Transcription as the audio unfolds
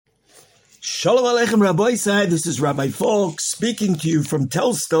Shalom Aleichem Rabbi Sai. This is Rabbi Falk speaking to you from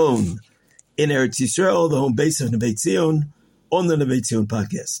Telstone in Eretz Yisrael, the home base of Nevei Tzion, on the Nevei Tzion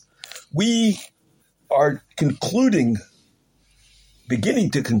podcast. We are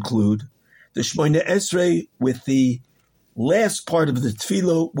beginning to conclude the Shemona Esrei with the last part of the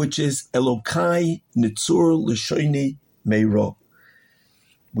Tefillah, which is Eloki, Ntzur, L'Shoini, Meiro.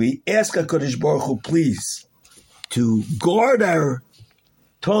 We ask HaKadosh Baruch Hu, please, to guard our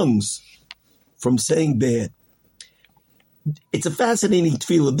tongues from saying bad. It's a fascinating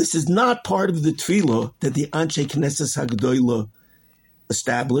tefillah. This is not part of the tefillah that the Anshe Knesset HaGedolah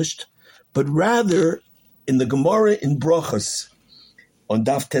established, but rather in the Gemara in Brachos, on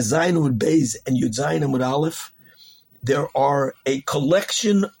Daf Tezayin Amud Beis and Yud Zayin Amud Aleph, there are a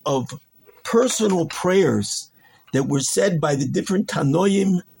collection of personal prayers that were said by the different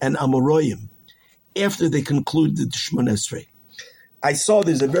Tanoim and Amoraim after they concluded the Shemona Esrei. I saw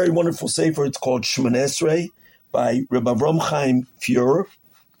there's a very wonderful sefer. It's called Shemona Esrei by Rabbi Avram Chaim Fuhrer.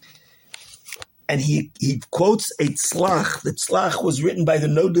 And he quotes a tzlach. The tzlach was written by the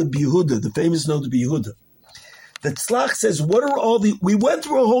Noda B'Yehuda, the famous Noda B'Yehuda. The tzlach says, we went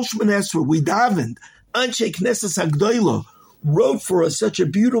through a whole Shemona Esrei. We davened. Anshe Knesset HaGedolah wrote for us such a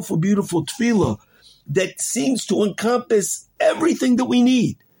beautiful, beautiful tefillah that seems to encompass everything that we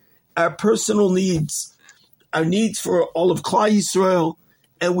need. Our personal needs, our needs for all of Klal Yisrael,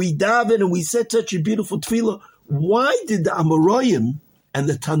 and we daven and we said such a beautiful tefillah. Why did the Amoraim and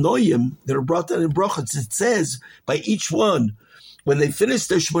the Tanoim that are brought down in Brachos, it says by each one, when they finished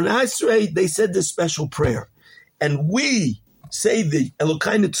their Shemona Esrei, they said this special prayer. And we say the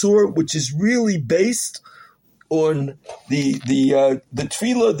Elokei Ntzor, which is really based on the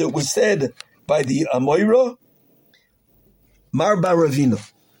tefillah that was said by the Amoira, Mar Baravina.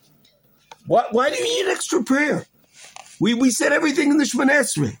 Why do you need extra prayer? We said everything in the Shemona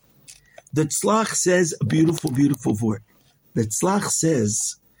Esrei. The tzlach says a beautiful, beautiful word. The tzlach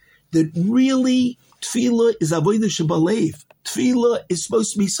says that really tefillah is avodah shebalev. Tefillah is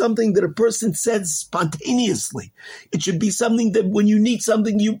supposed to be something that a person says spontaneously. It should be something that when you need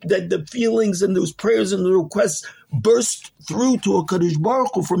something, that the feelings and those prayers and the requests burst through to a HaKadosh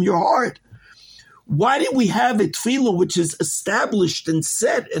Baruch Hu from your heart. Why did we have a tefillah which is established and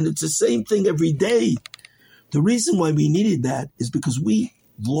set, and it's the same thing every day? The reason why we needed that is because we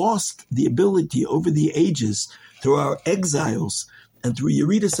lost the ability over the ages through our exiles and through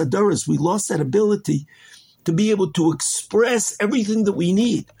Yeridas Adoros. We lost that ability to be able to express everything that we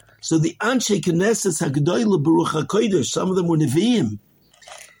need. So the Anshe Knesset HaGedolah Baruch HaKodesh, some of them were Nevi'im,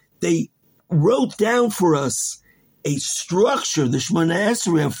 they wrote down for us a structure, the Shemona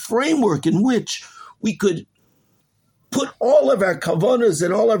Esrei, a framework in which we could put all of our kavanas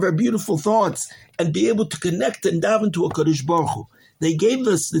and all of our beautiful thoughts and be able to connect and daven to a HaKadosh Baruch Hu. They gave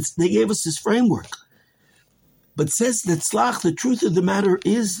us this framework. But says that tzlach, the truth of the matter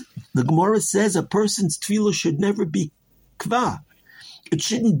is, the Gemara says a person's tefillah should never be kva. It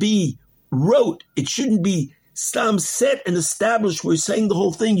shouldn't be rote. It shouldn't be stam set and established. We're saying the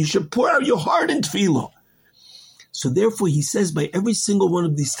whole thing. You should pour out your heart in tefillah. So therefore, he says by every single one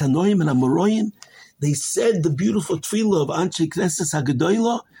of these Tanoim and Amoraim, they said the beautiful tefillah of Anshe Knesset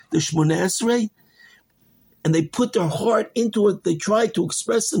HaGedolah, the Shemona Esrei, and they put their heart into it. They try to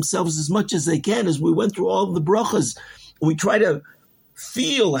express themselves as much as they can. As we went through all of the brachas, we try to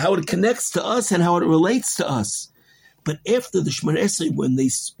feel how it connects to us and how it relates to us. But after the Shemona Esrei, when they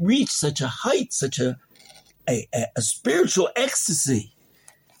reach such a height, such a spiritual ecstasy,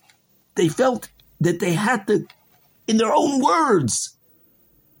 they felt that they had to, in their own words,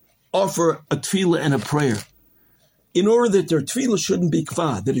 offer a tefillah and a prayer, in order that their tefillah shouldn't be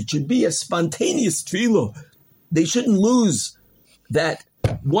kva, that it should be a spontaneous tefillah. They shouldn't lose that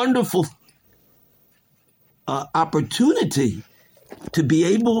wonderful opportunity to be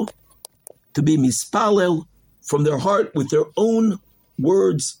able to be mispalel from their heart with their own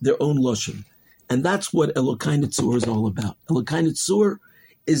words, their own lashon. And that's what Elokei Ntzor is all about. Elokei Ntzor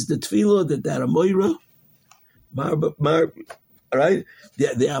is the tefillah that Amoira, right?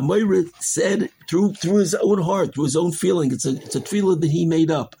 The Amoira said through his own heart, through his own feeling. It's a tefillah that he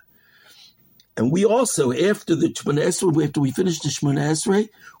made up. And we also, after the Shemona Esrei, after we finish the Shemona Esrei,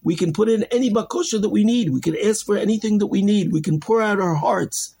 we can put in any bakosha that we need. We can ask for anything that we need. We can pour out our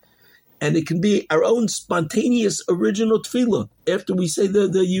hearts. And it can be our own spontaneous original tefillah after we say the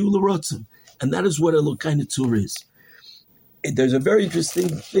Yula Rotzim. And that is what Elokei Ntzor is. There's a very interesting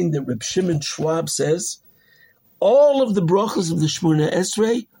thing that Reb Shimon Schwab says. All of the brachas of the Shemona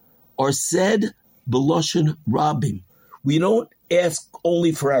Esrei are said b'loshen rabim. We don't ask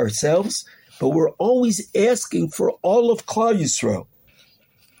only for ourselves, but we're always asking for all of Klal Yisrael.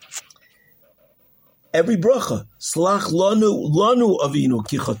 every bracha. Slach lanu avinu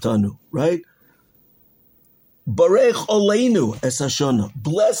kichatanu, right? Barech oleinu es hashana.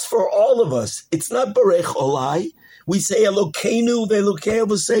 Bless for all of us. It's not barech olai. We say Elokeinu ve'Elokei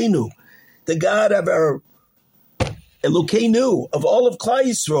avosenu. The God of our Elokeinu, of all of Klal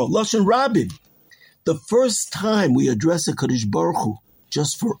Yisrael, Lashon Rabim. The first time we address a Kadosh Baruch Hu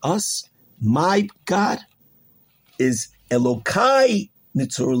just for us, my God, is Elokai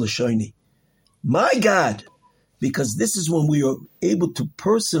Ntzor L'Shoini. My God, because this is when we are able to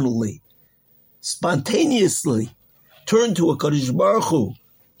personally, spontaneously turn to a Kadosh Baruch Hu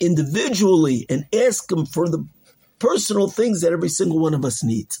individually and ask him for the personal things that every single one of us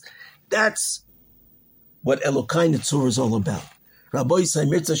needs. That's what Elokai Ntzor is all about. Rabbi Yisai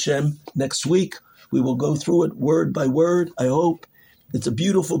Mirz Hashem, next week, we will go through it word by word, I hope. It's a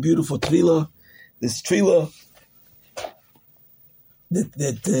beautiful, beautiful tefillah. This tefillah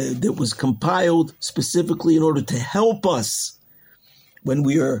that was compiled specifically in order to help us when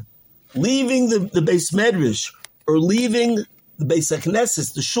we are leaving the Beis Medrash or leaving the Beis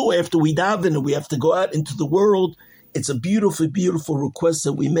HaKnesses, the shul, after we daven and we have to go out into the world. It's a beautiful, beautiful request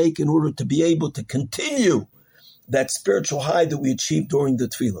that we make in order to be able to continue that spiritual high that we achieved during the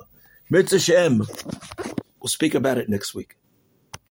tefillah. Mirz Hashem. We'll speak about it next week.